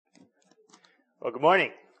Well, good morning.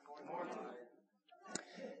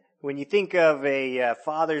 When you think of a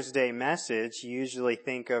Father's Day message, you usually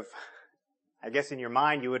think of, I guess in your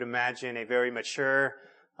mind you would imagine a very mature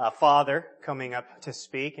father coming up to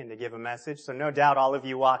speak and to give a message. So no doubt all of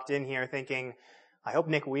you walked in here thinking, I hope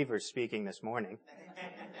Nick Weaver's speaking this morning.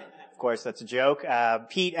 Of course, that's a joke.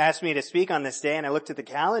 Pete asked me to speak on this day, and I looked at the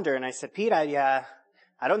calendar and I said, Pete,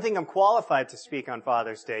 I don't think I'm qualified to speak on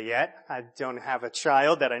Father's Day yet. I don't have a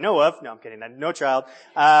child that I know of. No, I'm kidding. No child.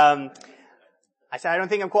 I said, I don't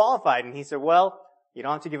think I'm qualified. And he said, well, you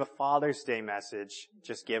don't have to give a Father's Day message.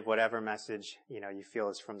 Just give whatever message, you feel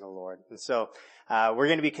is from the Lord. And so, we're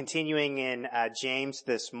going to be continuing in James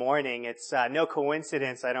this morning. It's no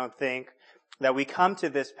coincidence, I don't think, that we come to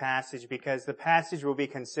this passage because the passage we'll be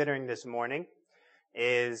considering this morning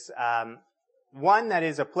is one that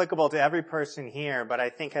is applicable to every person here, but I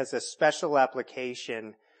think has a special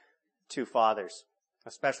application to fathers.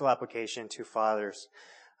 A special application to fathers.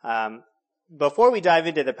 Before we dive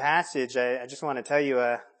into the passage, I just want to tell you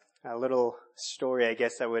a little story, I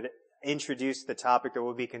guess, that would introduce the topic that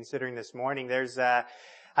we'll be considering this morning.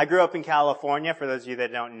 I grew up in California. For those of you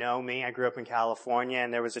that don't know me, I grew up in California,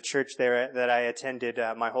 and there was a church there that I attended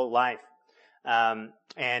my whole life.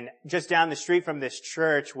 And just down the street from this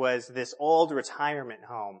church was this old retirement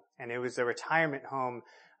home. And it was a retirement home,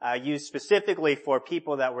 used specifically for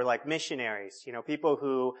people that were like missionaries, people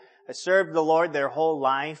who served the Lord their whole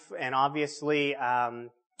life. And obviously,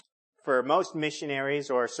 for most missionaries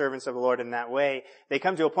or servants of the Lord in that way, they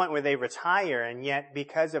come to a point where they retire. And yet,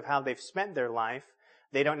 because of how they've spent their life,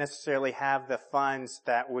 they don't necessarily have the funds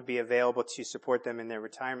that would be available to support them in their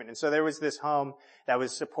retirement. And so there was this home that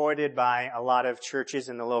was supported by a lot of churches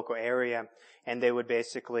in the local area, and they would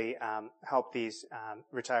basically help these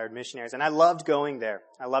retired missionaries. And I loved going there.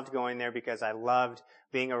 I loved going there because I loved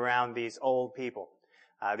being around these old people.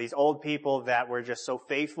 These old people that were just so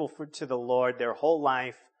faithful to the Lord their whole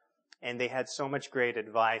life, and they had so much great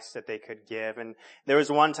advice that they could give. And there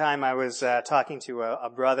was one time I was talking to a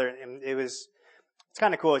brother, and it's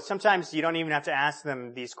kind of cool. Sometimes you don't even have to ask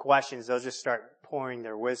them these questions. They'll just start pouring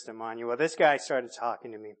their wisdom on you. Well, this guy started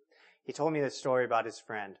talking to me. He told me this story about his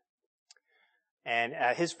friend. And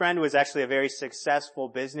his friend was actually a very successful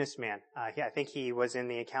businessman. I think he was in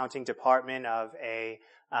the accounting department of a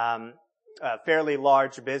fairly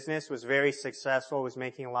large business, was very successful, was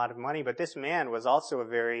making a lot of money. But this man was also a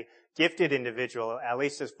very gifted individual, at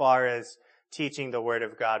least as far as teaching the Word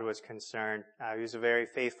of God was concerned. He was a very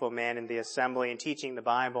faithful man in the assembly and teaching the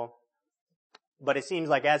Bible. But it seems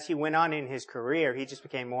like as he went on in his career, he just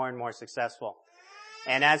became more and more successful.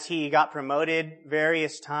 And as he got promoted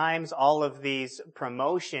various times, all of these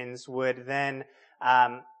promotions would then,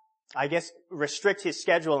 restrict his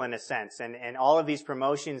schedule in a sense. And all of these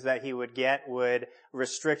promotions that he would get would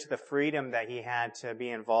restrict the freedom that he had to be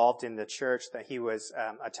involved in the church that he was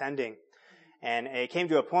attending. And it came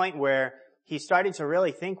to a point where he started to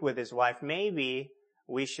really think with his wife, maybe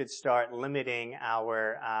we should start limiting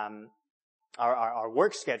our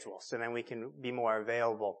work schedule so then we can be more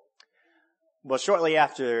available. Well, shortly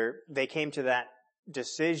after they came to that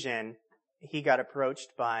decision, he got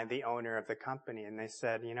approached by the owner of the company, and they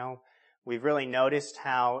said, we've really noticed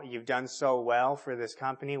how you've done so well for this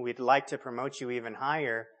company. We'd like to promote you even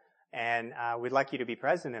higher, and we'd like you to be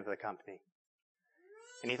president of the company.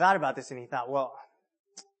 And he thought about this, and he thought, well,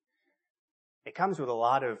 it comes with a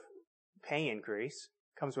lot of pay increase,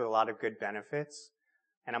 comes with a lot of good benefits,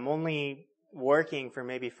 and I'm only working for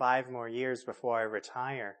maybe 5 more years before I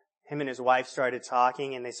retire. Him and his wife started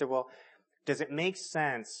talking, and they said, well, does it make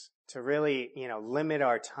sense to really, limit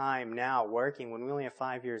our time now working when we only have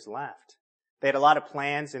 5 years left? They had a lot of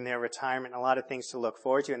plans in their retirement, a lot of things to look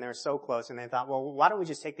forward to, and they were so close, and they thought, well, why don't we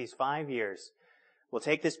just take these 5 years? We'll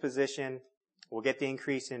take this position, we'll get the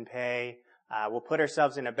increase in pay, we'll put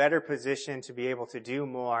ourselves in a better position to be able to do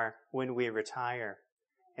more when we retire.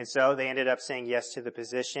 And so they ended up saying yes to the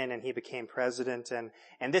position, and he became president.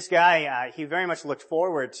 And this guy, he very much looked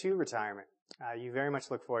forward to retirement. You very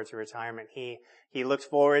much look forward to retirement. He looked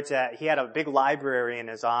forward to, he had a big library in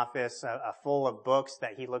his office, full of books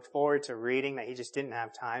that he looked forward to reading that he just didn't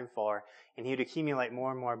have time for. And he'd accumulate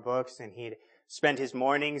more and more books, and he'd spend his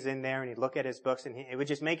mornings in there, and he'd look at his books, and it would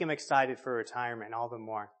just make him excited for retirement all the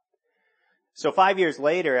more. So 5 years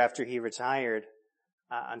later, after he retired,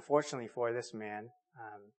 unfortunately for this man,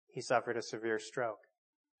 he suffered a severe stroke.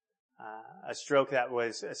 A stroke that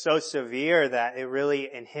was so severe that it really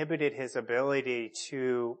inhibited his ability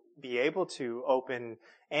to be able to open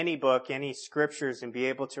any book, any scriptures, and be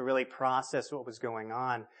able to really process what was going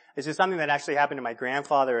on. This is something that actually happened to my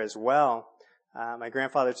grandfather as well. My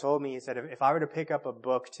grandfather told me, he said, if I were to pick up a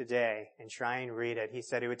book today and try and read it, he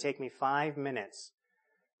said it would take me 5 minutes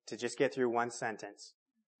to just get through one sentence.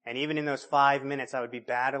 And even in those 5 minutes, I would be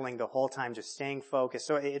battling the whole time, just staying focused.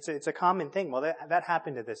 So it's a common thing. Well, that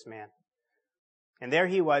happened to this man. And there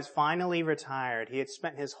he was, finally retired. He had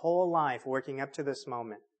spent his whole life working up to this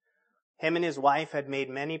moment. Him and his wife had made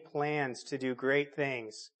many plans to do great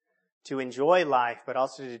things, to enjoy life, but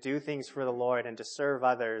also to do things for the Lord and to serve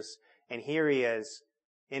others. And here he is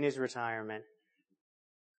in his retirement.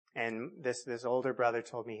 And this older brother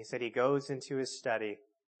told me, he said he goes into his study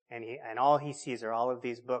and all he sees are all of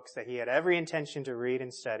these books that he had every intention to read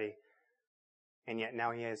and study. And yet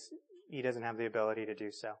now he doesn't have the ability to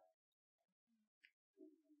do so.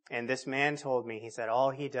 And this man told me, he said all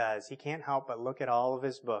he does, he can't help but look at all of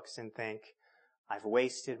his books and think, I've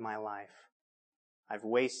wasted my life. I've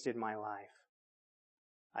wasted my life.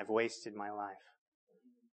 I've wasted my life.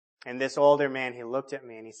 And this older man, he looked at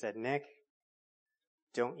me and he said, Nick,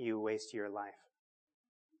 don't you waste your life.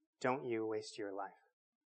 Don't you waste your life.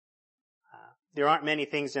 There aren't many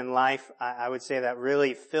things in life, I would say, that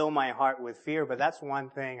really fill my heart with fear, but that's one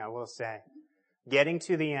thing I will say. Getting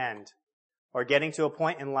to the end, or getting to a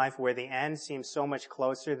point in life where the end seems so much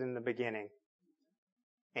closer than the beginning,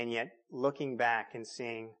 and yet looking back and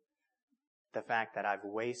seeing the fact that I've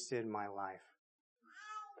wasted my life.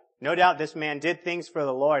 No doubt this man did things for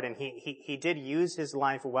the Lord, and he did use his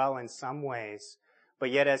life well in some ways,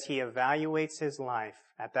 but yet as he evaluates his life,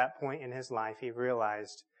 at that point in his life, he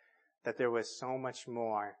realized that there was so much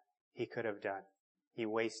more he could have done. He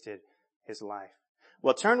wasted his life.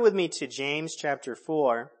 Well, turn with me to James chapter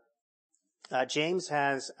 4. James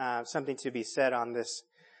has something to be said on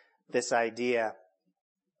this idea.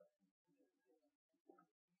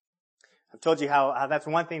 I've told you how that's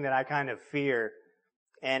one thing that I kind of fear.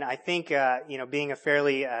 And I think, being a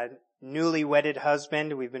fairly newly wedded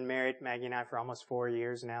husband, we've been married, Maggie and I, for almost 4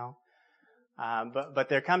 years now. But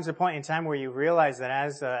there comes a point in time where you realize that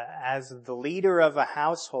as the leader of a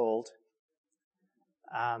household,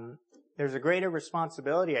 there's a greater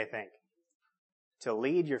responsibility, I think, to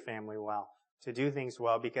lead your family well, to do things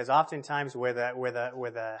well, because oftentimes where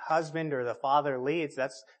the husband or the father leads,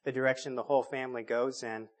 that's the direction the whole family goes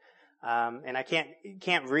in. And I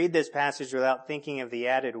can't read this passage without thinking of the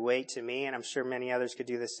added weight to me, and I'm sure many others could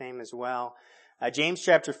do the same as well. James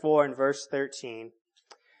chapter 4 and verse 13.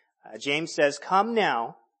 James says, "Come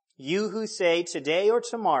now, you who say today or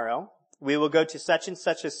tomorrow, we will go to such and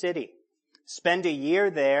such a city, spend a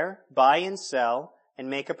year there, buy and sell, and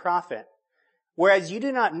make a profit. Whereas you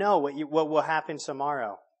do not know what will happen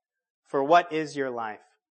tomorrow. For what is your life?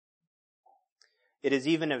 It is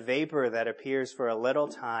even a vapor that appears for a little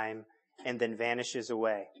time and then vanishes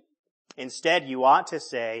away. Instead, you ought to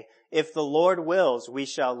say, if the Lord wills, we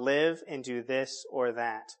shall live and do this or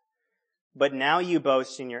that. But now you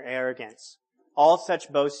boast in your arrogance. All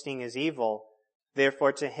such boasting is evil.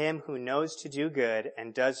 Therefore, to him who knows to do good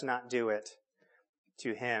and does not do it,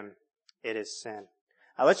 to him it is sin."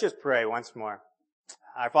 Let's just pray once more.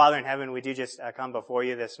 Our Father in heaven, we do just come before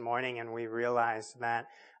you this morning, and we realize that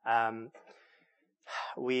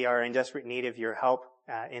we are in desperate need of your help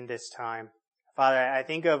in this time. Father, I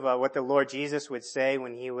think of what the Lord Jesus would say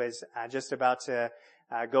when he was just about to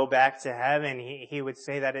go back to heaven. He would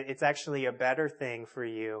say that it's actually a better thing for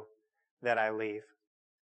you that I leave.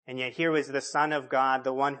 And yet here was the Son of God,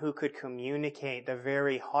 the one who could communicate the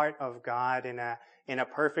very heart of God in a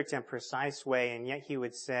perfect and precise way, and yet he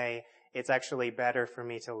would say, it's actually better for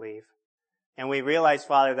me to leave. And we realize,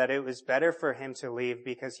 Father, that it was better for him to leave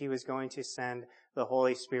because he was going to send the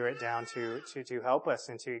Holy Spirit down to help us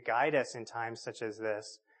and to guide us in times such as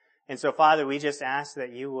this. And so, Father, we just ask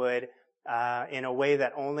that you would, in a way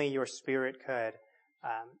that only your Spirit could,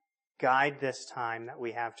 guide this time that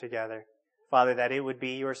we have together. Father, that it would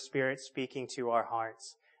be your Spirit speaking to our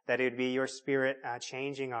hearts, that it would be your Spirit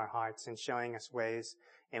changing our hearts and showing us ways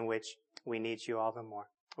in which we need you all the more.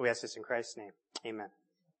 We ask this in Christ's name. Amen.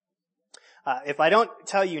 If I don't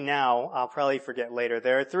tell you now, I'll probably forget later.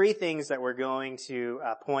 There are 3 things that we're going to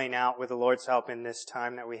point out with the Lord's help in this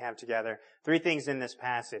time that we have together. 3 things in this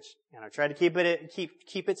passage. And I'll try to keep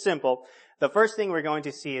it simple. The first thing we're going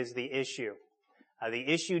to see is the issue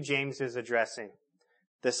James is addressing.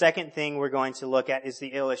 The second thing we're going to look at is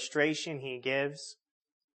the illustration he gives.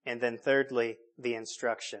 And then thirdly, the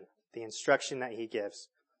instruction that he gives.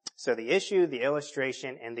 So the issue, the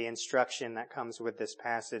illustration, and the instruction that comes with this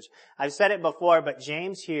passage. I've said it before, but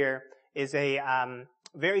James here is a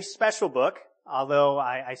very special book although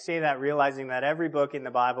I say that realizing that every book in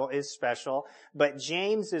the Bible is special, but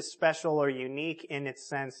James is special or unique in its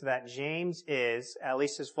sense that James is, at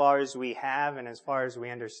least as far as we have and as far as we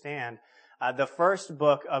understand, the first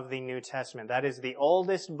book of the New Testament. That is the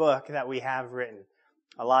oldest book that we have written.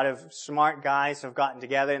 A lot of smart guys have gotten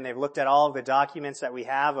together and they've looked at all of the documents that we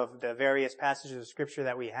have of the various passages of Scripture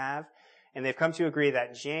that we have, and they've come to agree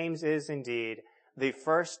that James is indeed the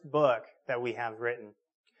first book that we have written.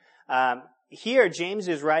 Here, James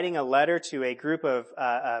is writing a letter to a group of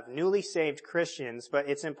newly saved Christians, but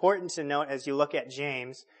it's important to note as you look at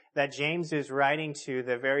James that James is writing to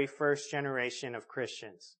the very first generation of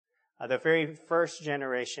Christians. The very first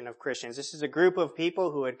generation of Christians. This is a group of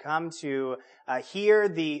people who had come to hear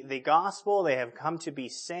the gospel. They have come to be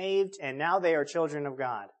saved, and now they are children of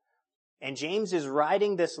God. And James is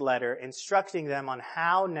writing this letter, instructing them on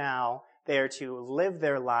how now they are to live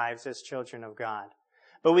their lives as children of God.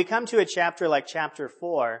 But we come to a chapter like chapter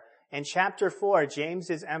 4. In chapter 4, James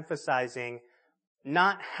is emphasizing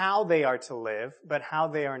not how they are to live, but how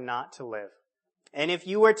they are not to live. And if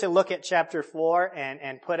you were to look at chapter 4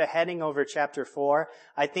 and put a heading over chapter 4,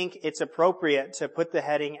 I think it's appropriate to put the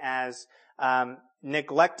heading as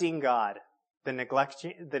neglecting God, the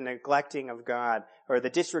neglecting of God, or the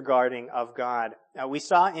disregarding of God. We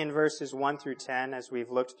saw in verses 1 through 10, as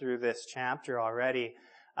we've looked through this chapter already,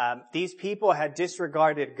 these people had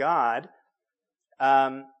disregarded God,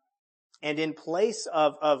 and in place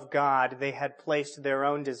of God, they had placed their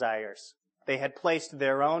own desires. They had placed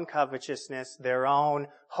their own covetousness, their own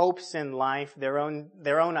hopes in life, their own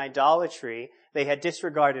idolatry. They had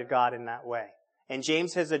disregarded God in that way. And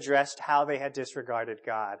James has addressed how they had disregarded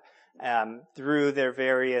God through their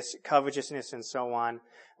various covetousness and so on.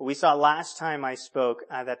 We saw last time I spoke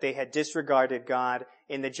that they had disregarded God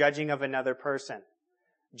in the judging of another person.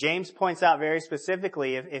 James points out very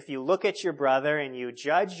specifically, if you look at your brother and you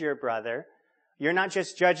judge your brother, you're not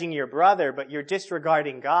just judging your brother, but you're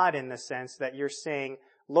disregarding God in the sense that you're saying,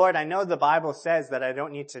 Lord, I know the Bible says that I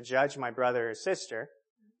don't need to judge my brother or sister,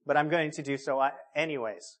 but I'm going to do so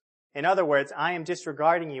anyways. In other words, I am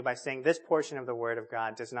disregarding you by saying this portion of the Word of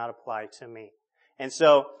God does not apply to me. And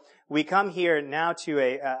so we come here now to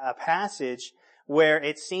a passage where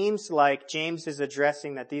it seems like James is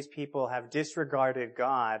addressing that these people have disregarded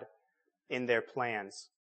God in their plans,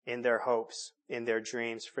 in their hopes, in their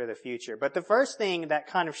dreams for the future. But the first thing that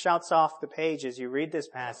kind of shouts off the page as you read this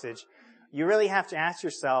passage, you really have to ask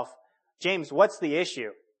yourself, James, what's the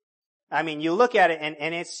issue? I mean, you look at it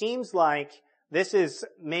and it seems like this is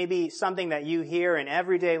maybe something that you hear in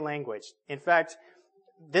everyday language. In fact,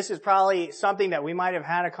 this is probably something that we might have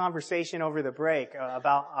had a conversation over the break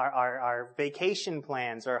about our vacation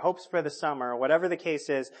plans or hopes for the summer or whatever the case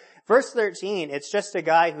is. Verse 13, it's just a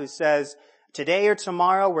guy who says, today or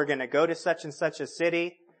tomorrow we're going to go to such and such a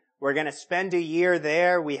city. We're going to spend a year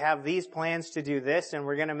there. We have these plans to do this and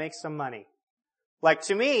we're going to make some money. Like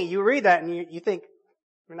to me, you read that and you think,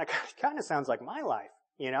 that kind of sounds like my life.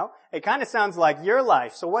 You know, it kind of sounds like your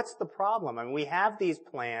life. So what's the problem? I mean, we have these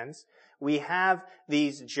plans. We have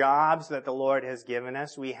these jobs that the Lord has given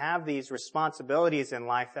us. We have these responsibilities in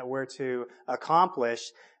life that we're to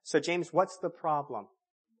accomplish. So James, what's the problem?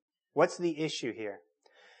 What's the issue here?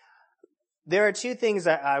 There are two things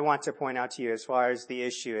that I want to point out to you as far as the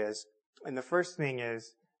issue is. And the first thing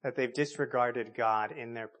is that they've disregarded God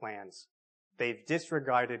in their plans. They've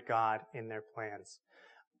disregarded God in their plans.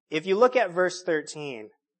 If you look at verse 13,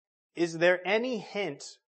 is there any hint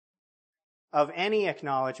of any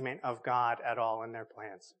acknowledgement of God at all in their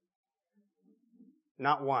plans?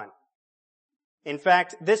 Not one. In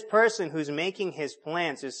fact, this person who's making his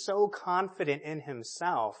plans is so confident in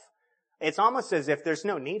himself, it's almost as if there's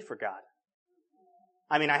no need for God.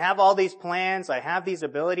 I mean, I have all these plans, I have these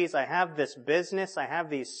abilities, I have this business, I have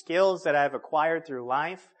these skills that I've acquired through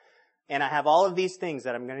life, and I have all of these things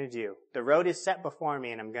that I'm going to do. The road is set before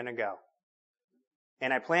me and I'm going to go.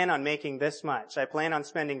 And I plan on making this much. I plan on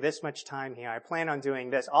spending this much time here. I plan on doing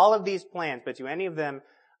this. All of these plans, but do any of them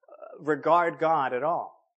regard God at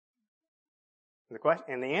all?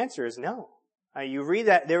 And the answer is no. You read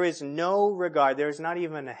that there is no regard. There is not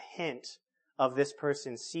even a hint of this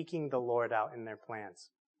person seeking the Lord out in their plans.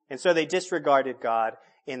 And so they disregarded God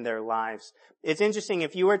in their lives. It's interesting,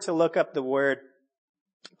 if you were to look up the word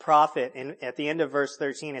prophet, and at the end of verse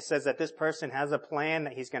 13, it says that this person has a plan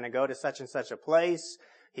that he's going to go to such and such a place.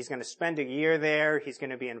 He's going to spend a year there. He's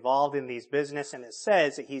going to be involved in these business. And it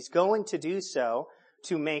says that he's going to do so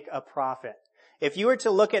to make a profit. If you were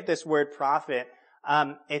to look at this word prophet,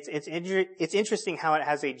 it's interesting how it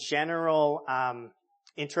has a general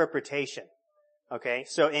interpretation. Okay,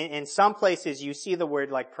 so in some places you see the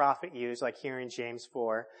word like profit used, like here in James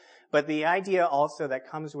 4, but the idea also that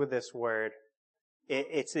comes with this word,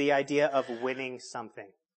 it's the idea of winning something.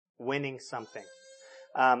 Winning something.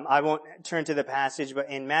 I won't turn to the passage, but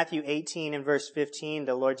in Matthew 18 and verse 15,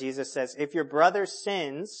 the Lord Jesus says, if your brother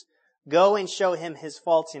sins, go and show him his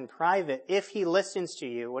fault in private. If he listens to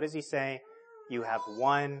you, what does he say? You have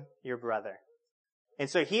won your brother. And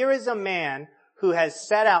so here is a man who has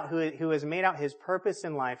set out, who has made out his purpose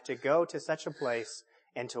in life to go to such a place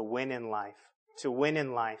and to win in life. To win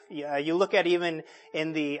in life. You look at even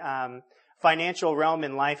in the financial realm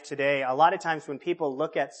in life today, a lot of times when people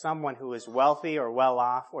look at someone who is wealthy or well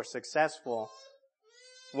off or successful,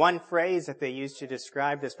 one phrase that they use to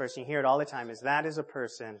describe this person, you hear it all the time, is that is a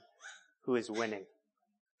person who is winning.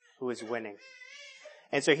 Who is winning.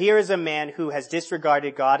 And so here is a man who has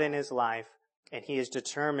disregarded God in his life, and he is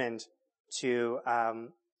determined to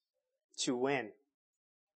win.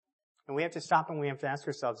 And we have to stop and we have to ask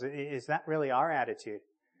ourselves, is that really our attitude?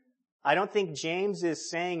 I don't think James is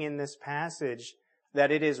saying in this passage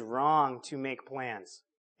that it is wrong to make plans.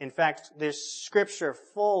 In fact, there's scripture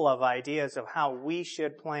full of ideas of how we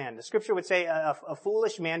should plan. The scripture would say a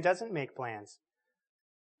foolish man doesn't make plans.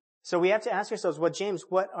 So we have to ask ourselves, well, James,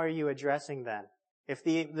 what are you addressing then? If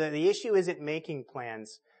the issue isn't making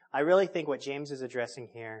plans, I really think what James is addressing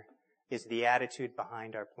here is the attitude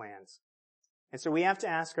behind our plans. And so we have to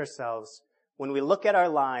ask ourselves, when we look at our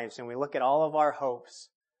lives and we look at all of our hopes,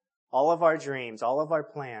 all of our dreams, all of our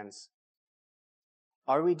plans,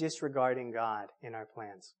 are we disregarding God in our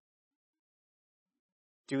plans?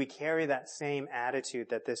 Do we carry that same attitude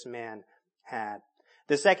that this man had?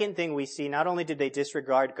 The second thing we see, not only did they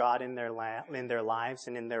disregard God in their lives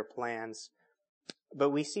and in their plans, but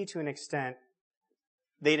we see to an extent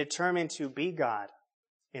they determined to be God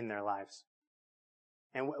in their lives.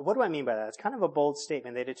 And what do I mean by that? It's kind of a bold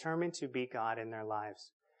statement. They determined to be God in their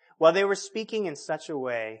lives. Well, they were speaking in such a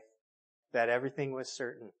way that everything was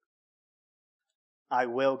certain. I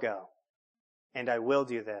will go, and I will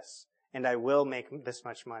do this, and I will make this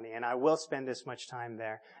much money, and I will spend this much time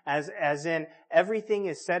there. As in, everything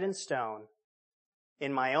is set in stone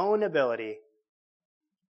in my own ability,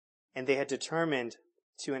 and they had determined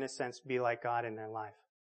to, in a sense, be like God in their life.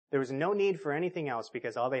 There was no need for anything else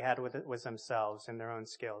because all they had was themselves and their own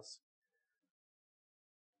skills.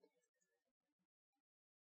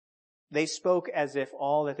 They spoke as if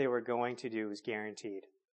all that they were going to do was guaranteed.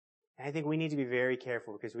 And I think we need to be very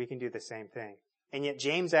careful because we can do the same thing. And yet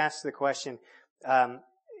James asks the question,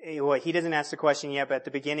 he doesn't ask the question yet, but at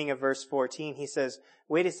the beginning of verse 14, he says,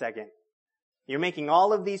 wait a second. You're making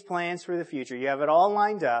all of these plans for the future. You have it all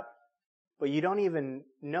lined up, but you don't even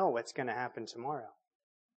know what's going to happen tomorrow.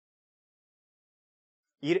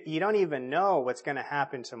 You don't even know what's going to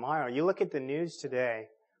happen tomorrow. You look at the news today,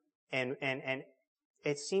 and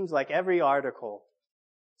it seems like every article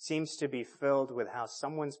seems to be filled with how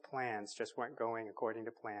someone's plans just weren't going according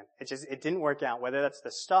to plan. It didn't work out, whether that's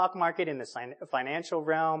the stock market in the financial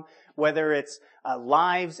realm, whether it's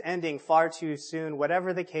lives ending far too soon,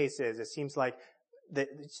 whatever the case is, it seems like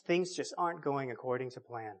things just aren't going according to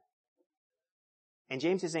plan. And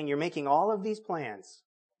James is saying, you're making all of these plans.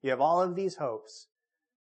 You have all of these hopes,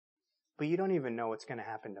 but you don't even know what's going to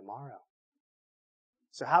happen tomorrow.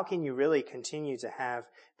 So how can you really continue to have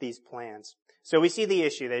these plans? So we see the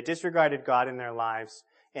issue. They disregarded God in their lives,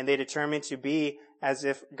 and they determined to be as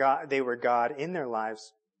if they were God in their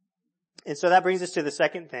lives. And so that brings us to the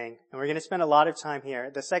second thing, and we're going to spend a lot of time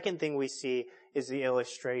here. The second thing we see is the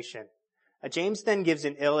illustration. James then gives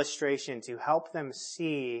an illustration to help them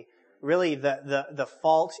see really the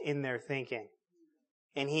fault in their thinking.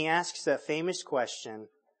 And he asks a famous question.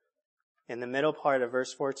 In the middle part of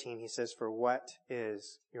verse 14, he says, for what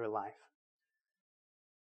is your life?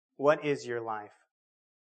 What is your life?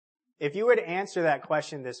 If you were to answer that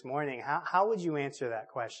question this morning, how would you answer that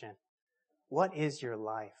question? What is your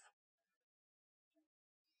life?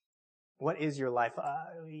 What is your life?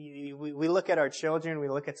 We look at our children, we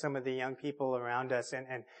look at some of the young people around us,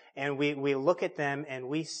 and we look at them and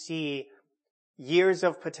we see years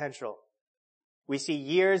of potential. We see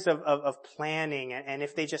years of planning, and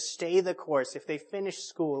if they just stay the course, if they finish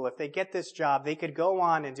school, if they get this job, they could go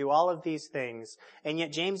on and do all of these things. And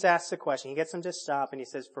yet James asks the question, he gets them to stop, and he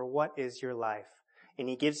says, for what is your life? And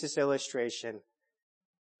he gives this illustration.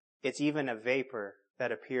 It's even a vapor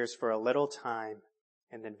that appears for a little time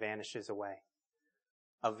and then vanishes away.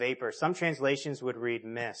 A vapor. Some translations would read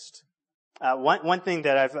mist. One thing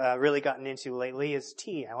that I've really gotten into lately is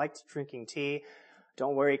tea. I like drinking tea.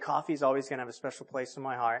 Don't worry, coffee's always going to have a special place in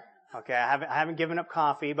my heart. Okay, I haven't given up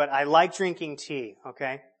coffee, but I like drinking tea.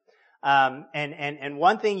 Okay, And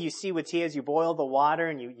one thing you see with tea is you boil the water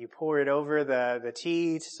and you pour it over the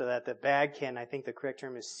tea so that the bag can, I think the correct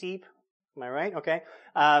term is seep. Am I right? Okay.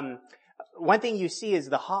 One thing you see is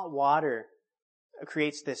the hot water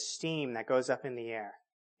creates this steam that goes up in the air.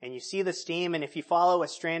 And you see the steam, and if you follow a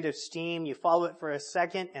strand of steam, you follow it for a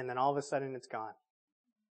second, and then all of a sudden it's gone.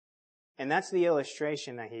 And that's the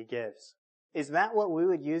illustration that he gives. Is that what we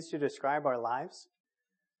would use to describe our lives?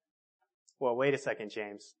 Well, wait a second,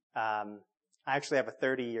 James. I actually have a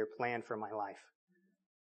 30-year plan for my life.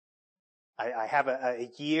 I have a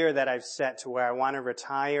year that I've set to where I want to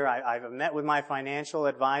retire. I've met with my financial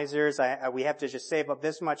advisors. We have to just save up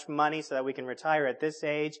this much money so that we can retire at this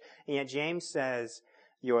age. And yet James says,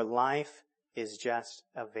 your life is just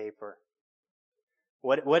a vapor.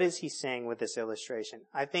 What is he saying with this illustration?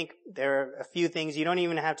 I think there are a few things. You don't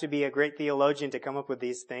even have to be a great theologian to come up with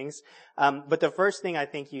these things. But the first thing I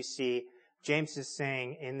think you see, James is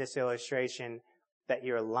saying in this illustration that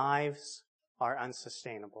your lives are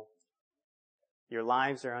unsustainable. Your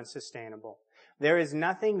lives are unsustainable. There is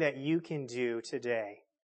nothing that you can do today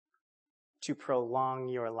to prolong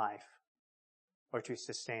your life or to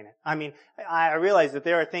sustain it. I mean, I realize that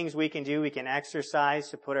there are things we can do. We can exercise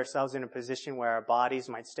to put ourselves in a position where our bodies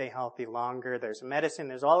might stay healthy longer. There's medicine.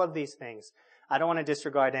 There's all of these things. I don't want to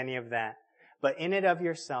disregard any of that. But in and of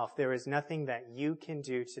yourself, there is nothing that you can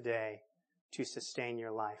do today to sustain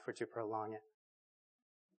your life or to prolong it.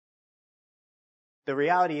 The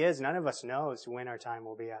reality is, none of us knows when our time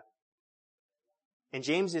will be up. And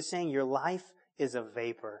James is saying your life is a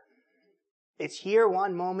vapor. It's here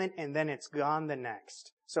one moment and then it's gone the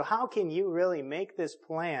next. So how can you really make this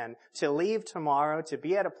plan to leave tomorrow, to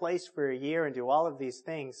be at a place for a year and do all of these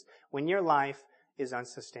things when your life is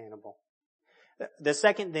unsustainable? The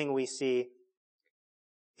second thing we see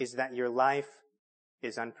is that your life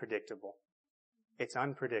is unpredictable. It's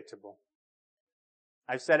unpredictable.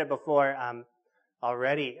 I've said it before,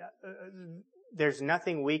 already, there's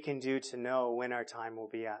nothing we can do to know when our time will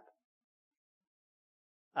be up.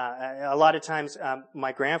 A lot of times,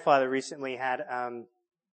 my grandfather recently had,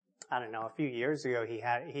 a few years ago, he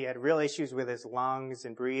had real issues with his lungs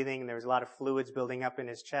and breathing. There was a lot of fluids building up in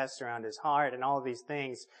his chest around his heart and all of these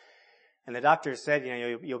things. And the doctor said,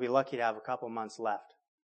 you'll be lucky to have a couple months left.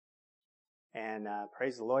 And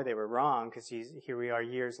praise the Lord, they were wrong, because here we are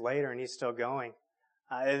years later and he's still going.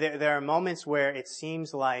 There are moments where it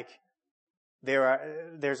seems like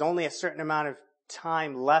there's only a certain amount of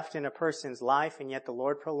time left in a person's life, and yet the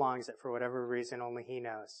Lord prolongs it for whatever reason only He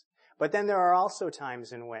knows. But then there are also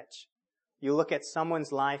times in which you look at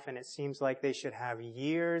someone's life and it seems like they should have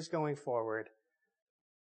years going forward,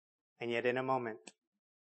 and yet in a moment,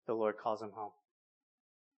 the Lord calls them home.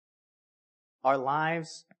 Our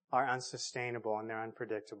lives are unsustainable and they're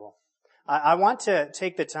unpredictable. I want to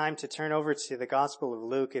take the time to turn over to the Gospel of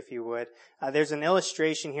Luke, if you would. There's an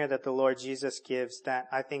illustration here that the Lord Jesus gives that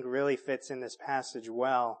I think really fits in this passage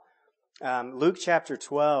well. Luke chapter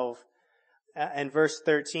 12 and verse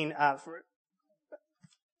 13.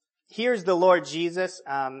 Here's the Lord Jesus.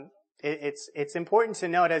 It's important to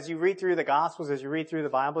note as you read through the Gospels, as you read through the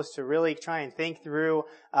Bibles, to really try and think through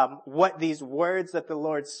what these words that the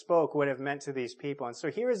Lord spoke would have meant to these people. And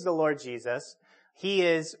so here is the Lord Jesus. He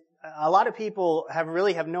is... A lot of people have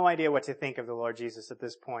no idea what to think of the Lord Jesus at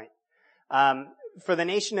this point. For the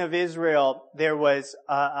nation of Israel, there was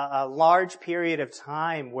a large period of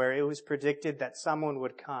time where it was predicted that someone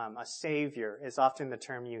would come. A savior is often the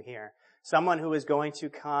term you hear. Someone who is going to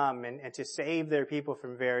come and to save their people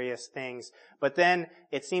from various things. But then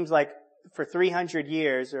it seems like for 300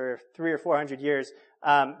 years or 300 or 400 years,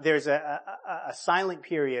 there's a silent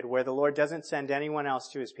period where the Lord doesn't send anyone else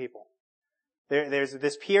to His people. There's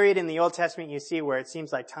this period in the Old Testament you see where it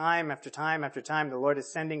seems like time after time after time the Lord is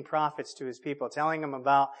sending prophets to His people, telling them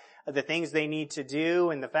about the things they need to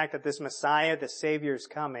do and the fact that this Messiah, the Savior, is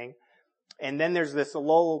coming. And then there's this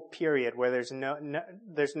lull period where there's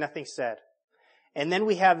nothing said. And then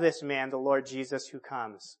we have this man, the Lord Jesus, who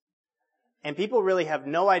comes. And people really have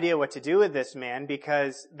no idea what to do with this man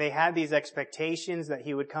because they had these expectations that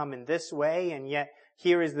He would come in this way, and yet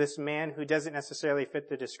here is this man who doesn't necessarily fit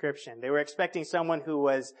the description. They were expecting someone who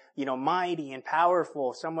was, mighty and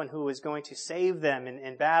powerful, someone who was going to save them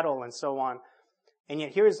in battle and so on. And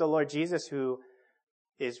yet here is the Lord Jesus, who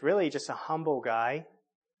is really just a humble guy.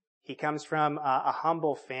 He comes from a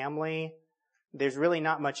humble family. There's really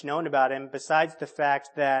not much known about him besides the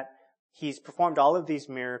fact that He's performed all of these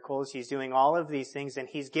miracles. He's doing all of these things, and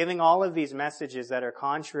He's giving all of these messages that are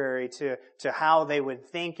contrary to how they would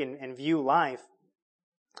think and view life.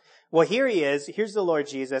 Well, here He is. Here's the Lord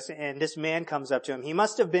Jesus, and this man comes up to Him. He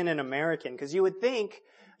must have been an American, because you would think,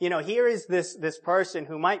 here is this person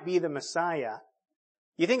who might be the Messiah.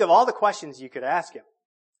 You think of all the questions you could ask him.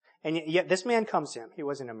 And yet this man comes to him. He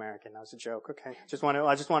wasn't American. That was a joke. Okay. I just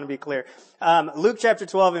want to be clear. Luke chapter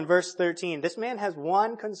 12 and verse 13. This man has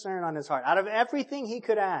one concern on his heart. Out of everything he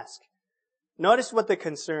could ask, notice what the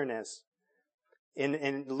concern is.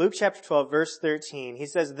 In Luke chapter 12 verse 13, he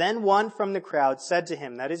says, "Then one from the crowd said to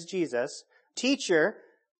him," that is Jesus, "Teacher,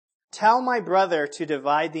 tell my brother to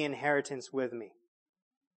divide the inheritance with me."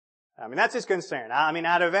 That's his concern.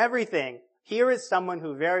 Out of everything, here is someone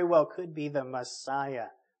who very well could be the Messiah,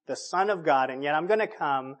 the Son of God, and yet I'm going to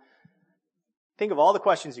come. Think of all the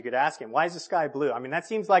questions you could ask him. Why is the sky blue? That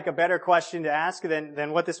seems like a better question to ask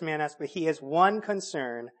than what this man asked, but he has one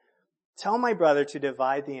concern. Tell my brother to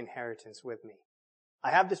divide the inheritance with me. I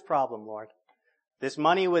have this problem, Lord. This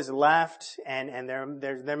money was left, and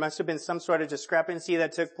there must have been some sort of discrepancy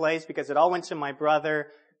that took place because it all went to my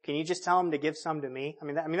brother. Can you just tell him to give some to me?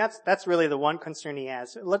 That's really the one concern he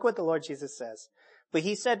has. Look what the Lord Jesus says. But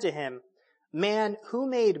he said to him, "Man, who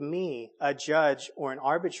made me a judge or an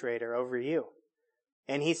arbitrator over you?"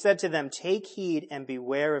 And he said to them, "Take heed and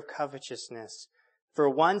beware of covetousness, for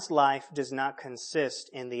one's life does not consist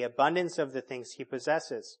in the abundance of the things he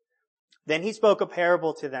possesses." Then he spoke a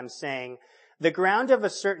parable to them, saying, "The ground of a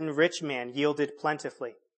certain rich man yielded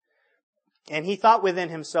plentifully. And he thought within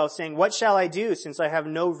himself, saying, 'What shall I do, since I have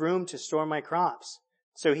no room to store my crops?'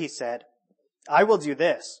 So he said, 'I will do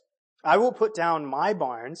this. I will put down my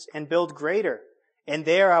barns and build greater, and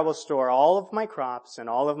there I will store all of my crops and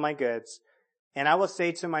all of my goods. And I will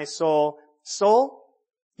say to my soul, Soul,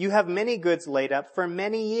 you have many goods laid up for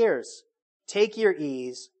many years. Take your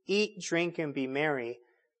ease, eat, drink, and be merry.'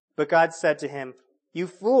 But God said to him, 'You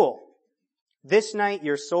fool, this night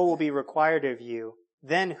your soul will be required of you.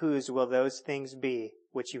 Then whose will those things be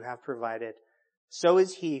which you have provided? So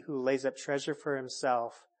is he who lays up treasure for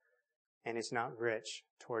himself and is not rich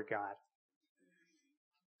toward God.'"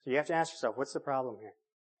 So you have to ask yourself, what's the problem here?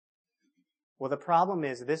 Well, the problem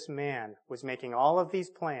is this man was making all of these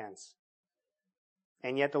plans,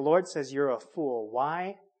 and yet the Lord says, "You're a fool."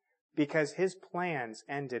 Why? Because his plans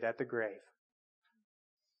ended at the grave.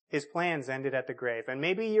 His plans ended at the grave. And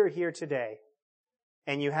maybe you're here today,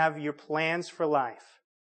 and you have your plans for life.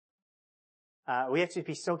 We have to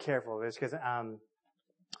be so careful of this because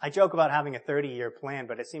I joke about having a 30-year plan,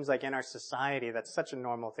 but it seems like in our society that's such a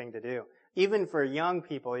normal thing to do. Even for young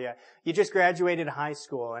people, you just graduated high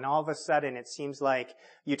school, and all of a sudden it seems like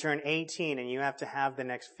you turn 18 and you have to have the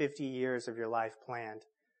next 50 years of your life planned.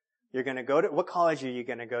 You're going to go to, what college are you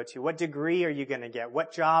going to go to? What degree are you going to get?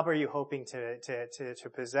 What job are you hoping to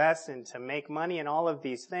possess and to make money and all of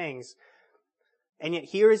these things? And yet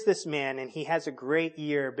here is this man, and he has a great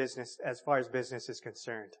year business as far as business is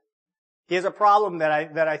concerned. He has a problem that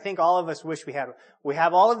I think all of us wish we had. We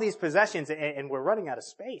have all of these possessions, and we're running out of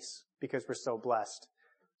space because we're so blessed.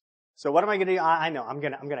 So what am I going to do? I know I'm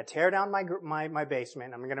going to tear down my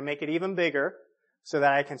basement. I'm going to make it even bigger so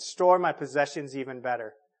that I can store my possessions even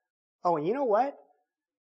better. Oh, and you know what?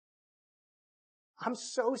 I'm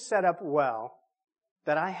so set up well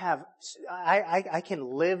that I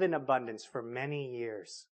can live in abundance for many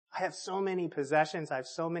years. I have so many possessions. I have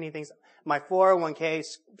so many things. My 401k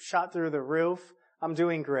shot through the roof. I'm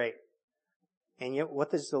doing great. And yet, what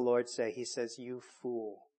does the Lord say? He says, "You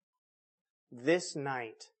fool. This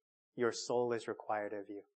night, your soul is required of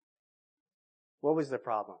you." What was the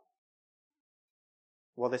problem?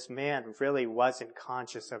 Well, this man really wasn't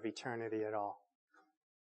conscious of eternity at all.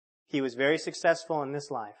 He was very successful in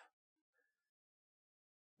this life.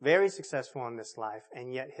 Very successful in this life,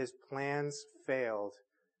 and yet his plans failed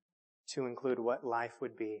to include what life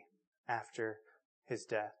would be after his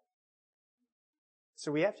death.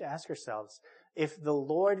 So we have to ask ourselves, if the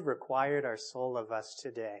Lord required our soul of us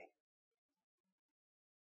today,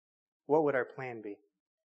 what would our plan be?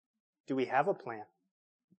 Do we have a plan?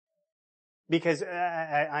 Because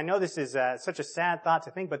I know this is such a sad thought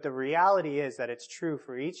to think, but the reality is that it's true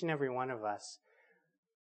for each and every one of us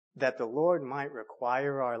that the Lord might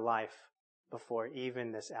require our life before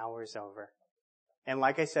even this hour is over. And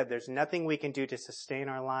like I said, there's nothing we can do to sustain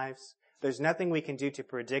our lives. There's nothing we can do to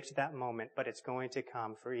predict that moment, but it's going to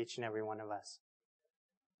come for each and every one of us.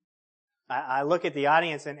 I look at the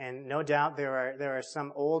audience, and no doubt there are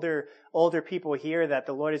some older people here that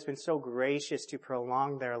the Lord has been so gracious to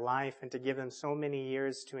prolong their life and to give them so many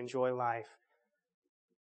years to enjoy life.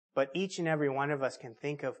 But each and every one of us can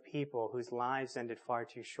think of people whose lives ended far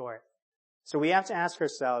too short. So we have to ask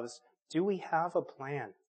ourselves, do we have a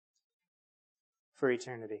plan for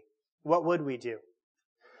eternity? What would we do?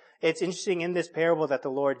 It's interesting in this parable that the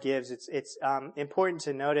Lord gives, it's important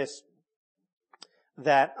to notice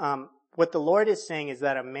that what the Lord is saying is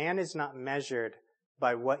that a man is not measured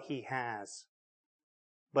by what he has,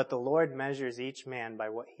 but the Lord measures each man by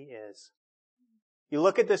what he is. You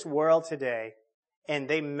look at this world today, and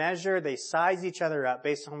they size each other up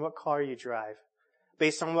based on what car you drive,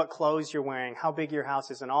 based on what clothes you're wearing, how big your house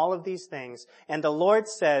is, and all of these things. And the Lord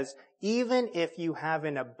says, even if you have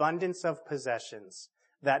an abundance of possessions,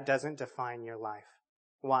 that doesn't define your life.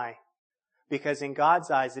 Why? Because in God's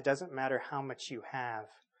eyes, it doesn't matter how much you have,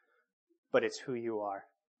 but it's who you are.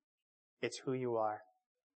 It's who you are.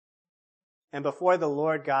 And before the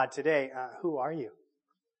Lord God today, who are you?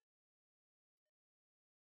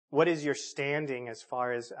 What is your standing as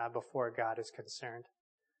far as before God is concerned?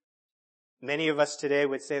 Many of us today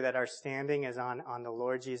would say that our standing is on the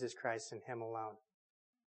Lord Jesus Christ and Him alone.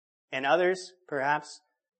 And others, perhaps,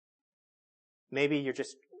 maybe you're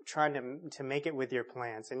just trying to make it with your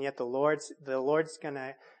plans. And yet the Lord's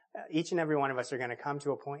gonna, each and every one of us are gonna come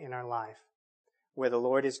to a point in our life where the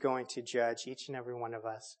Lord is going to judge each and every one of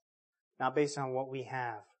us, not based on what we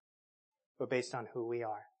have, but based on who we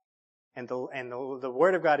are. And the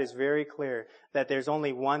Word of God is very clear that there's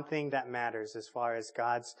only one thing that matters as far as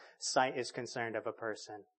God's sight is concerned of a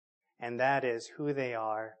person, and that is who they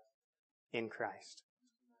are in Christ.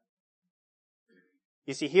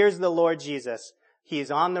 You see, here's the Lord Jesus.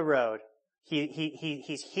 He's on the road.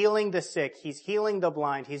 He's healing the sick. He's healing the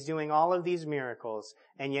blind. He's doing all of these miracles,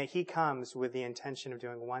 and yet He comes with the intention of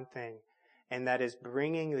doing one thing, and that is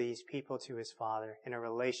bringing these people to His Father in a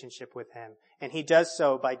relationship with Him. And He does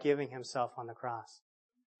so by giving Himself on the cross.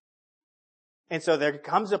 And so there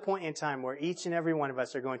comes a point in time where each and every one of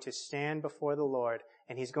us are going to stand before the Lord,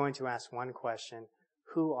 and He's going to ask one question: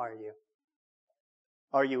 who are you?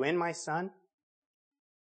 Are you in my Son?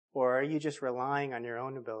 Or are you just relying on your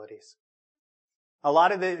own abilities? A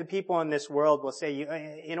lot of the people in this world will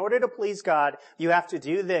say, in order to please God, you have to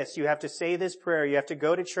do this. You have to say this prayer. You have to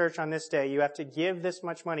go to church on this day. You have to give this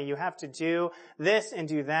much money. You have to do this and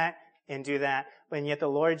do that and do that. And yet the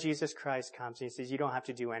Lord Jesus Christ comes and He says, you don't have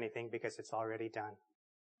to do anything because it's already done.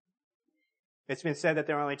 It's been said that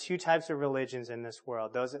there are only two types of religions in this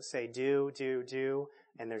world. Those that say do,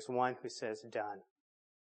 and there's one who says done.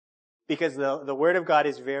 Because the Word of God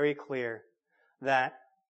is very clear that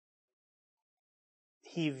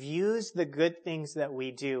He views the good things that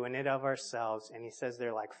we do in and of ourselves, and He says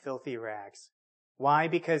they're like filthy rags. Why?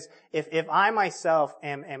 Because if I myself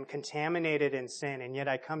am contaminated in sin, and yet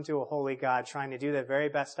I come to a holy God trying to do the very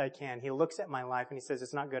best I can, He looks at my life and He says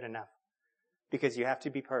it's not good enough. Because you have to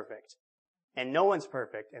be perfect. And no one's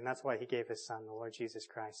perfect, and that's why He gave His Son, the Lord Jesus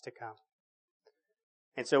Christ, to come.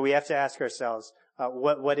 And so we have to ask ourselves,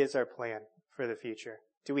 what is our plan for the future?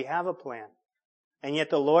 Do we have a plan? And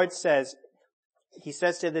yet the Lord says, He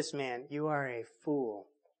says to this man, you are a fool.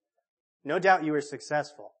 No doubt you were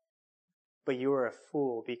successful, but you were a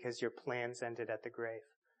fool because your plans ended at the grave.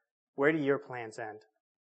 Where do your plans end?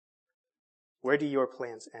 Where do your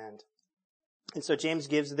plans end? And so James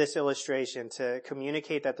gives this illustration to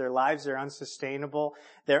communicate that their lives are unsustainable,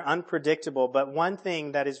 they're unpredictable. But one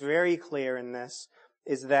thing that is very clear in this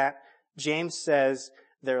is that James says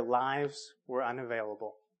their lives were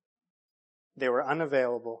unavailable. They were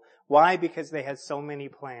unavailable. Why? Because they had so many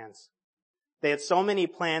plans. They had so many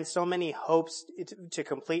plans, so many hopes to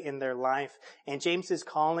complete in their life. And James is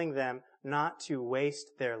calling them not to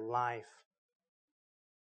waste their life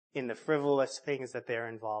in the frivolous things that they're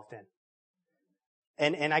involved in.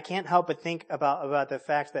 And I can't help but think about the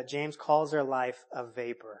fact that James calls their life a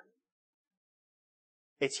vapor.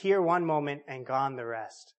 It's here one moment and gone the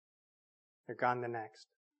rest. They're gone the next.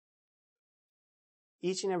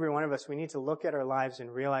 Each and every one of us, we need to look at our lives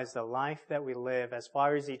and realize the life that we live, as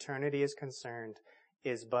far as eternity is concerned,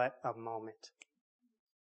 is but a moment.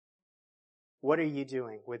 What are you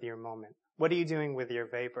doing with your moment? What are you doing with your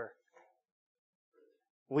vapor?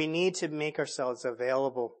 We need to make ourselves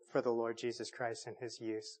available for the Lord Jesus Christ and His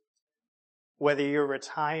use. Whether you're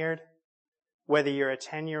retired, whether you're a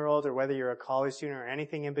 10-year-old, or whether you're a college student, or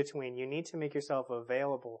anything in between, you need to make yourself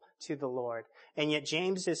available to the Lord. And yet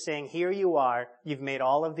James is saying, here you are, you've made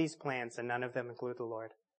all of these plans, and none of them include the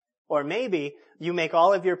Lord. Or maybe you make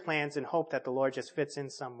all of your plans and hope that the Lord just fits in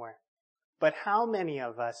somewhere. But how many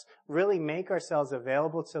of us really make ourselves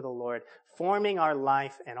available to the Lord, forming our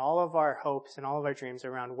life and all of our hopes and all of our dreams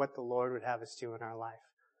around what the Lord would have us do in our life?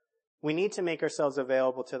 We need to make ourselves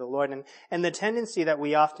available to the Lord. And the tendency that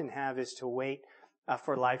we often have is to wait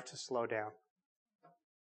for life to slow down.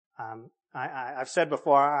 I've said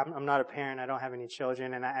before, I'm not a parent. I don't have any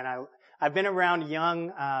children. And I've been around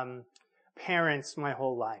young parents my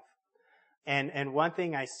whole life. And one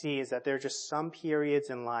thing I see is that there are just some periods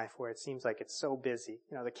in life where it seems like it's so busy.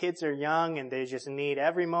 You know, the kids are young and they just need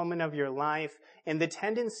every moment of your life. And the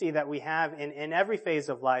tendency that we have in every phase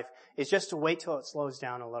of life is just to wait till it slows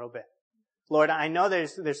down a little bit. Lord, I know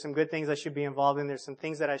there's some good things I should be involved in. There's some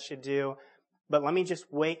things that I should do. But let me just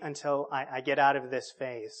wait until I get out of this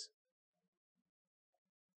phase.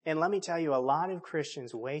 And let me tell you, a lot of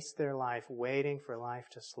Christians waste their life waiting for life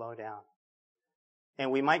to slow down. And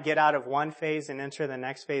we might get out of one phase and enter the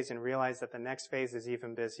next phase and realize that the next phase is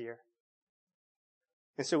even busier.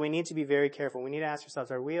 And so we need to be very careful. We need to ask ourselves,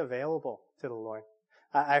 are we available to the Lord?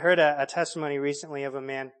 I heard a testimony recently of a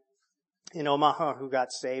man in Omaha who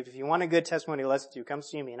got saved. If you want a good testimony to listen to, come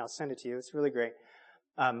see me and I'll send it to you. It's really great.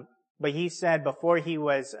 But he said before he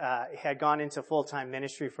had gone into full-time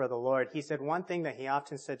ministry for the Lord, he said one thing that he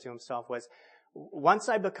often said to himself was, once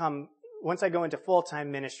I go into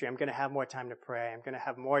full-time ministry, I'm going to have more time to pray. I'm going to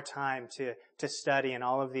have more time to study and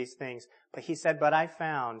all of these things. But he said, but I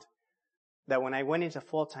found that when I went into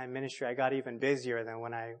full-time ministry, I got even busier than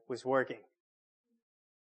when I was working.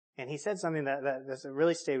 And he said something that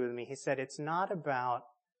really stayed with me. He said, it's not about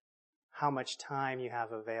how much time you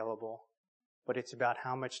have available, but it's about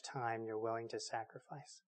how much time you're willing to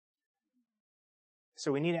sacrifice.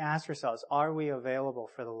 So we need to ask ourselves, are we available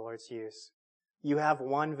for the Lord's use? You have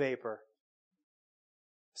one vapor.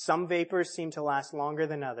 Some vapors seem to last longer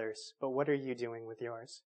than others, but what are you doing with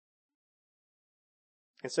yours?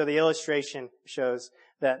 And so the illustration shows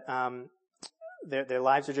that their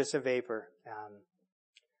lives are just a vapor.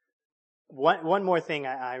 One more thing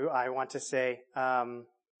I want to say.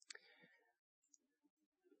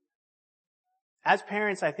 As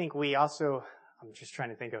parents, I think we also, I'm just trying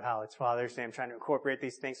to think of how it's Father's Day. I'm trying to incorporate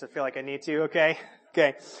these things. I feel like I need to, okay?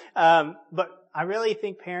 But I really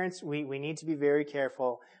think parents, we need to be very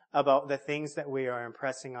careful about the things that we are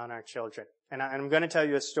impressing on our children. And I'm going to tell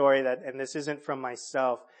you a story and this isn't from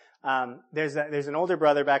myself. There's an older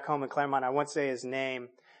brother back home in Claremont. I won't say his name.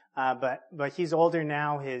 But he's older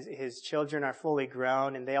now. His children are fully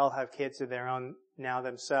grown and they all have kids of their own now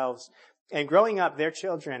themselves. And growing up, their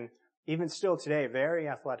children, even still today, very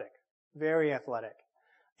athletic. Very athletic.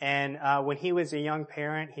 And when he was a young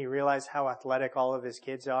parent, he realized how athletic all of his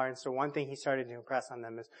kids are. And so one thing he started to impress on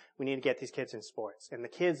them is we need to get these kids in sports. And the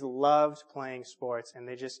kids loved playing sports, and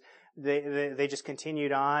they just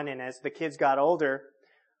continued on. And as the kids got older,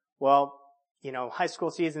 well, you know, high school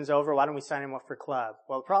season's over. Why don't we sign them up for club?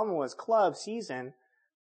 Well, the problem was club season.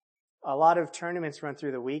 A lot of tournaments run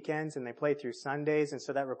through the weekends and they play through Sundays, and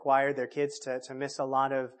so that required their kids to miss a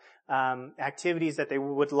lot of activities that they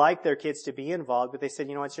would like their kids to be involved. But they said,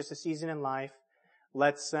 you know, it's just a season in life.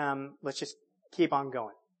 Let's just keep on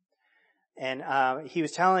going. And he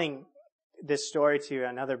was telling this story to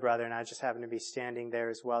another brother, and I just happened to be standing there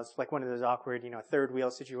as well. It's like one of those awkward, you know, third wheel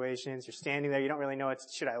situations. You're standing there, you don't really know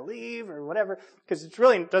should I leave or whatever, because it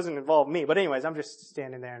really doesn't involve me. But anyways, I'm just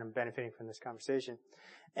standing there and I'm benefiting from this conversation.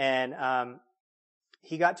 And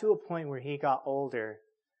he got to a point where he got older.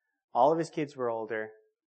 All of his kids were older.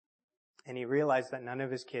 And he realized that none of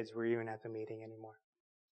his kids were even at the meeting anymore.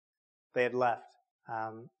 They had left.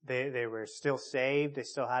 They were still saved. They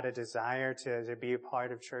still had a desire to be a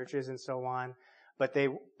part of churches and so on. But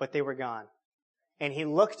they were gone. And he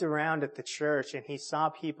looked around at the church and he saw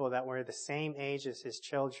people that were the same age as his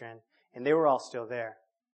children. And they were all still there.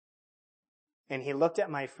 And he looked at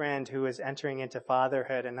my friend who was entering into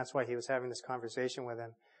fatherhood, and that's why he was having this conversation with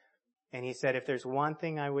him. And he said, if there's one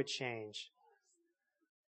thing I would change,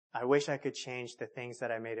 I wish I could change the things that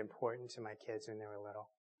I made important to my kids when they were little.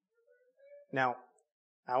 Now,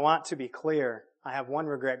 I want to be clear. I have one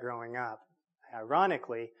regret growing up.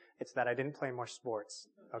 Ironically, it's that I didn't play more sports.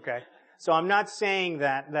 Okay? So I'm not saying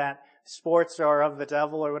that sports are of the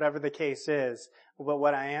devil or whatever the case is. But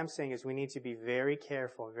what I am saying is we need to be very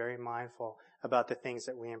careful, very mindful about the things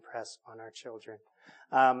that we impress on our children.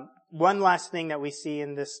 One last thing that we see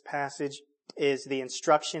in this passage is the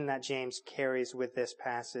instruction that James carries with this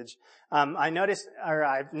passage.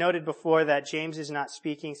 I've noted before that James is not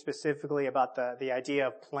speaking specifically about the idea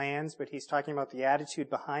of plans, but he's talking about the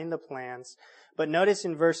attitude behind the plans. But notice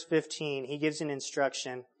in verse 15, he gives an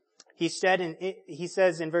instruction. He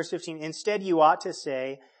says in verse 15, instead you ought to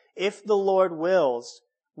say, if the Lord wills,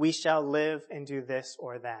 we shall live and do this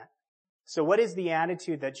or that. So what is the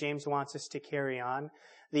attitude that James wants us to carry on?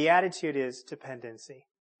 The attitude is dependency.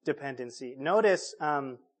 Dependency. Notice,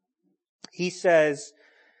 he says,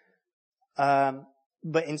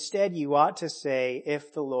 but instead you ought to say,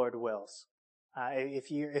 if the Lord wills.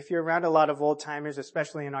 If you're around a lot of old timers,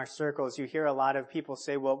 especially in our circles, you hear a lot of people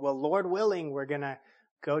say, well, Lord willing, we're gonna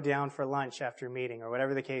go down for lunch after meeting, or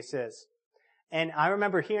whatever the case is. And I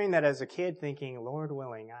remember hearing that as a kid thinking, Lord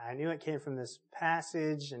willing. I knew it came from this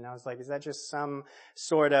passage, and I was like, is that just some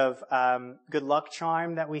sort of good luck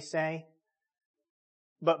charm that we say?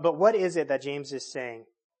 But what is it that James is saying?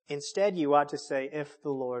 Instead, you ought to say, if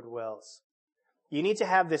the Lord wills. You need to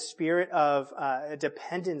have this spirit of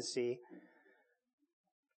dependency,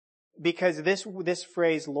 because this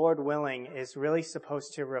phrase, Lord willing, is really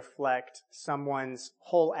supposed to reflect someone's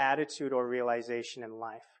whole attitude or realization in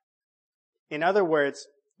life. In other words,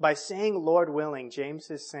 by saying Lord willing, James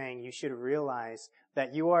is saying you should realize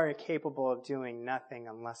that you are capable of doing nothing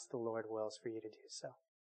unless the Lord wills for you to do so.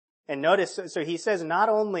 And notice, so he says not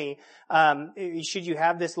only should you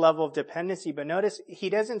have this level of dependency, but notice he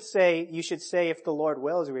doesn't say you should say if the Lord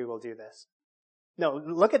wills we will do this. No,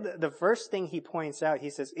 look at the first thing he points out. He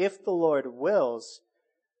says, if the Lord wills,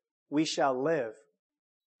 we shall live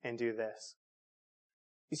and do this.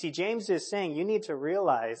 You see, James is saying you need to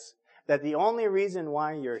realize that the only reason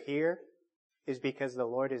why you're here is because the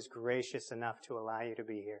Lord is gracious enough to allow you to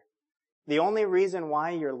be here. The only reason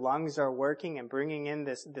why your lungs are working and bringing in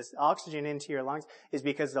this oxygen into your lungs is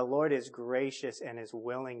because the Lord is gracious and is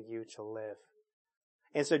willing you to live.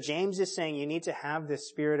 And so James is saying you need to have this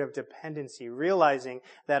spirit of dependency, realizing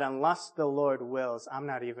that unless the Lord wills, I'm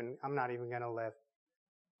not even going to live.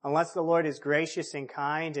 Unless the Lord is gracious and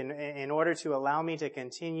kind, and in order to allow me to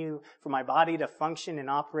continue, for my body to function and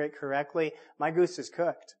operate correctly, my goose is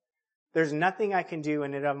cooked. There's nothing I can do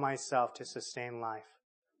in and of myself to sustain life.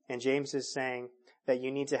 And James is saying that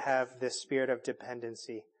you need to have this spirit of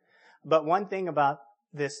dependency. But one thing about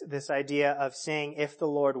this idea of saying, if the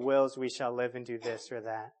Lord wills, we shall live and do this or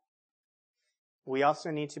that. We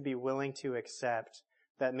also need to be willing to accept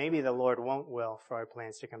that maybe the Lord won't will for our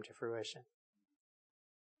plans to come to fruition.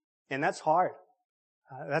 And that's hard.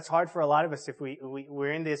 That's hard for a lot of us if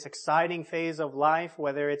we're in this exciting phase of life,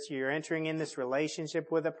 whether it's you're entering in this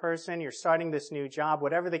relationship with a person, you're starting this new job,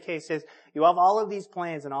 whatever the case is, you have all of these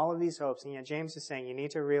plans and all of these hopes, and yet James is saying you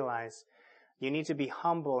need to realize you need to be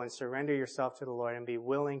humble and surrender yourself to the Lord and be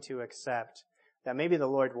willing to accept that maybe the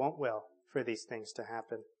Lord won't will for these things to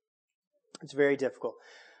happen. It's very difficult.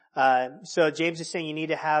 So James is saying you need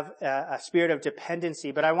to have a spirit of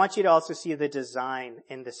dependency, but I want you to also see the design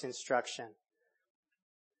in this instruction.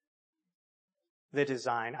 The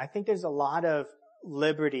design. I think there's a lot of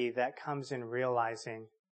liberty that comes in realizing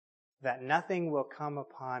that nothing will come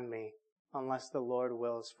upon me unless the Lord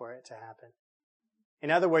wills for it to happen.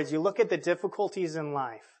 In other words, you look at the difficulties in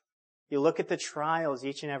life. You look at the trials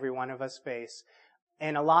each and every one of us face.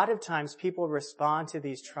 And a lot of times people respond to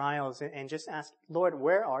these trials and just ask, Lord,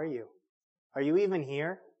 where are you? Are you even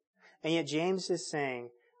here? And yet James is saying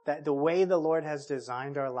that the way the Lord has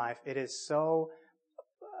designed our life, it is so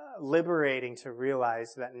liberating to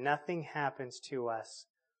realize that nothing happens to us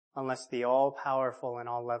unless the all-powerful and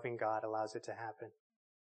all-loving God allows it to happen.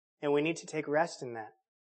 And we need to take rest in that,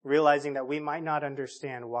 realizing that we might not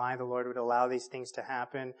understand why the Lord would allow these things to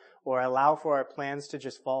happen or allow for our plans to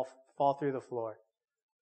just fall through the floor.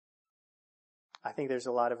 I think there's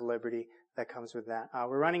a lot of liberty that comes with that.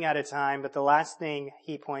 We're running out of time, but the last thing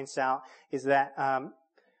he points out is that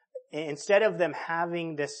instead of them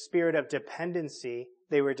having this spirit of dependency,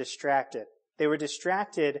 they were distracted. They were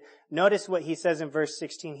distracted. Notice what he says in verse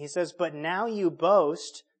 16. He says, but now you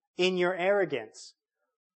boast in your arrogance,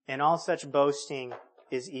 and all such boasting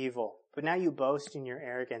is evil. But now you boast in your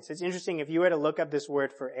arrogance. It's interesting, if you were to look up this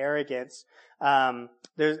word for arrogance,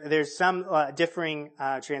 there's some differing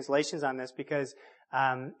translations on this because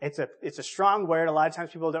it's a strong word. A lot of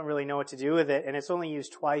times people don't really know what to do with it, and it's only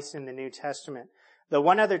used twice in the New Testament. The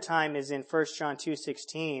one other time is in 1 John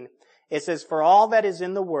 2:16. It says, for all that is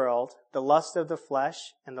in the world, the lust of the flesh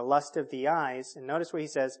and the lust of the eyes, and notice what he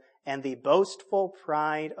says, and the boastful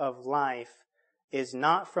pride of life is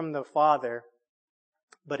not from the Father,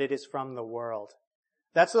 but it is from the world.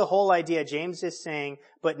 That's the whole idea. James is saying,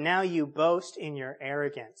 but now you boast in your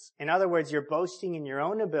arrogance. In other words, you're boasting in your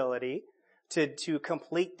own ability to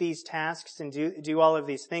complete these tasks and do all of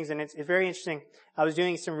these things. And it's very interesting. I was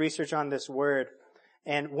doing some research on this word,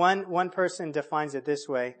 and one person defines it this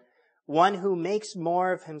way: one who makes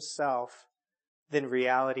more of himself than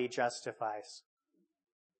reality justifies.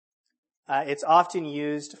 It's often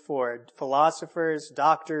used for philosophers,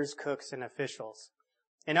 doctors, cooks, and officials.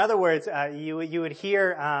 In other words, you would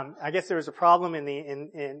hear. I guess there was a problem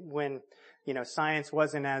when science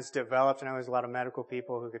wasn't as developed, and I know there's a lot of medical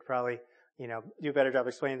people who could probably do a better job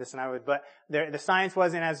explaining this than I would. But the science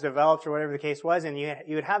wasn't as developed, or whatever the case was, and you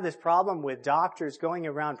would have this problem with doctors going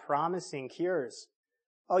around promising cures.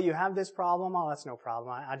 Oh, you have this problem? Oh, that's no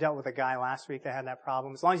problem. I dealt with a guy last week that had that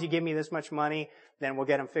problem. As long as you give me this much money, then we'll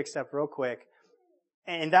get him fixed up real quick.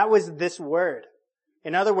 And that was this word.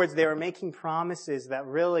 In other words, they were making promises that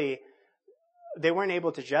really they weren't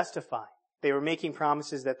able to justify. They were making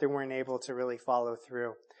promises that they weren't able to really follow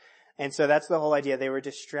through. And so that's the whole idea. They were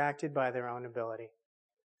distracted by their own ability.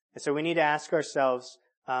 And so we need to ask ourselves,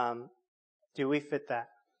 do we fit that?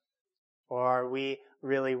 Or are we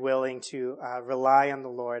really willing to rely on the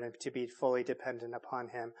Lord and to be fully dependent upon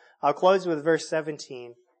Him? I'll close with verse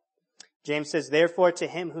 17. James says, therefore to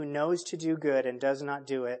him who knows to do good and does not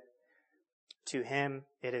do it, to him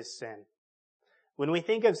it is sin. When we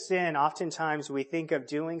think of sin, oftentimes we think of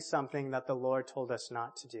doing something that the Lord told us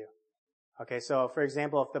not to do. Okay, so for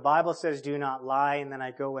example, if the Bible says do not lie and then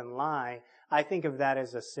I go and lie, I think of that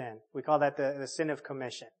as a sin. We call that the sin of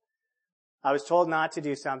commission. I was told not to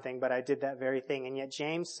do something, but I did that very thing. And yet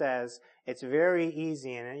James says it's very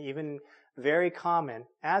easy and even very common,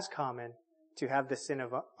 as common, to have the sin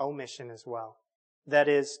of omission as well. That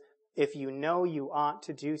is, if you know you ought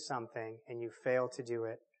to do something and you fail to do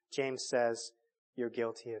it, James says you're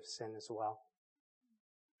guilty of sin as well.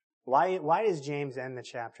 Why does James end the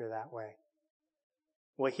chapter that way?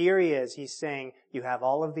 Well, here he is. He's saying, you have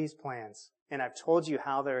all of these plans, and I've told you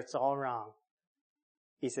how it's all wrong.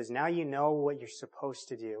 He says, now you know what you're supposed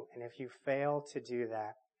to do, and if you fail to do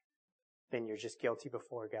that, then you're just guilty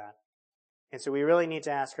before God. And so we really need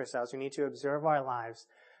to ask ourselves, we need to observe our lives.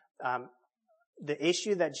 The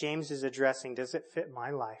issue that James is addressing, does it fit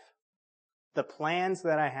my life? The plans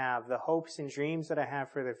that I have, the hopes and dreams that I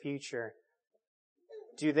have for the future,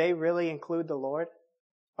 do they really include the Lord?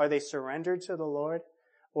 Are they surrendered to the Lord?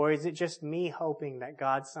 Or is it just me hoping that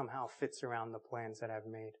God somehow fits around the plans that I've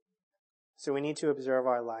made? So we need to observe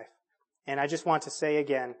our life. And I just want to say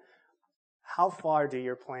again, how far do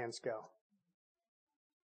your plans go?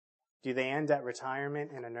 Do they end at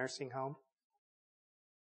retirement in a nursing home?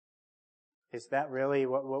 Is that really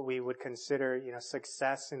what we would consider,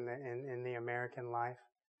 success in the American life?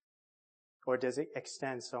 Or does it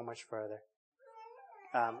extend so much further?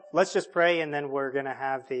 Let's just pray, and then we're going to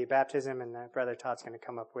have the baptism, and Brother Todd's going to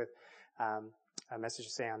come up with a message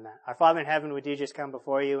to say on that. Our Father in heaven, we do just come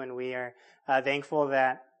before you, and we are thankful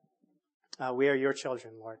that we are your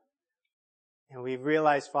children, Lord. And we've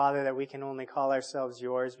realized, Father, that we can only call ourselves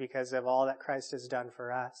yours because of all that Christ has done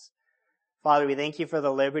for us. Father, we thank you for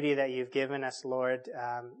the liberty that you've given us, Lord,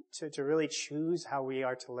 to really choose how we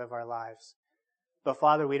are to live our lives. But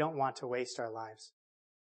Father, we don't want to waste our lives.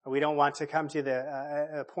 We don't want to come to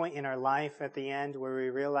a point in our life at the end where we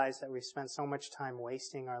realize that we've spent so much time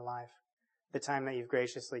wasting our life, the time that you've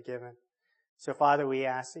graciously given. So Father, we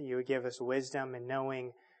ask that you would give us wisdom in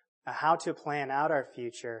knowing how to plan out our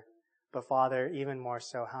future, but Father, even more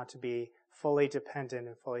so, how to be fully dependent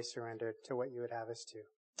and fully surrendered to what you would have us do.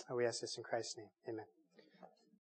 We ask this in Christ's name. Amen.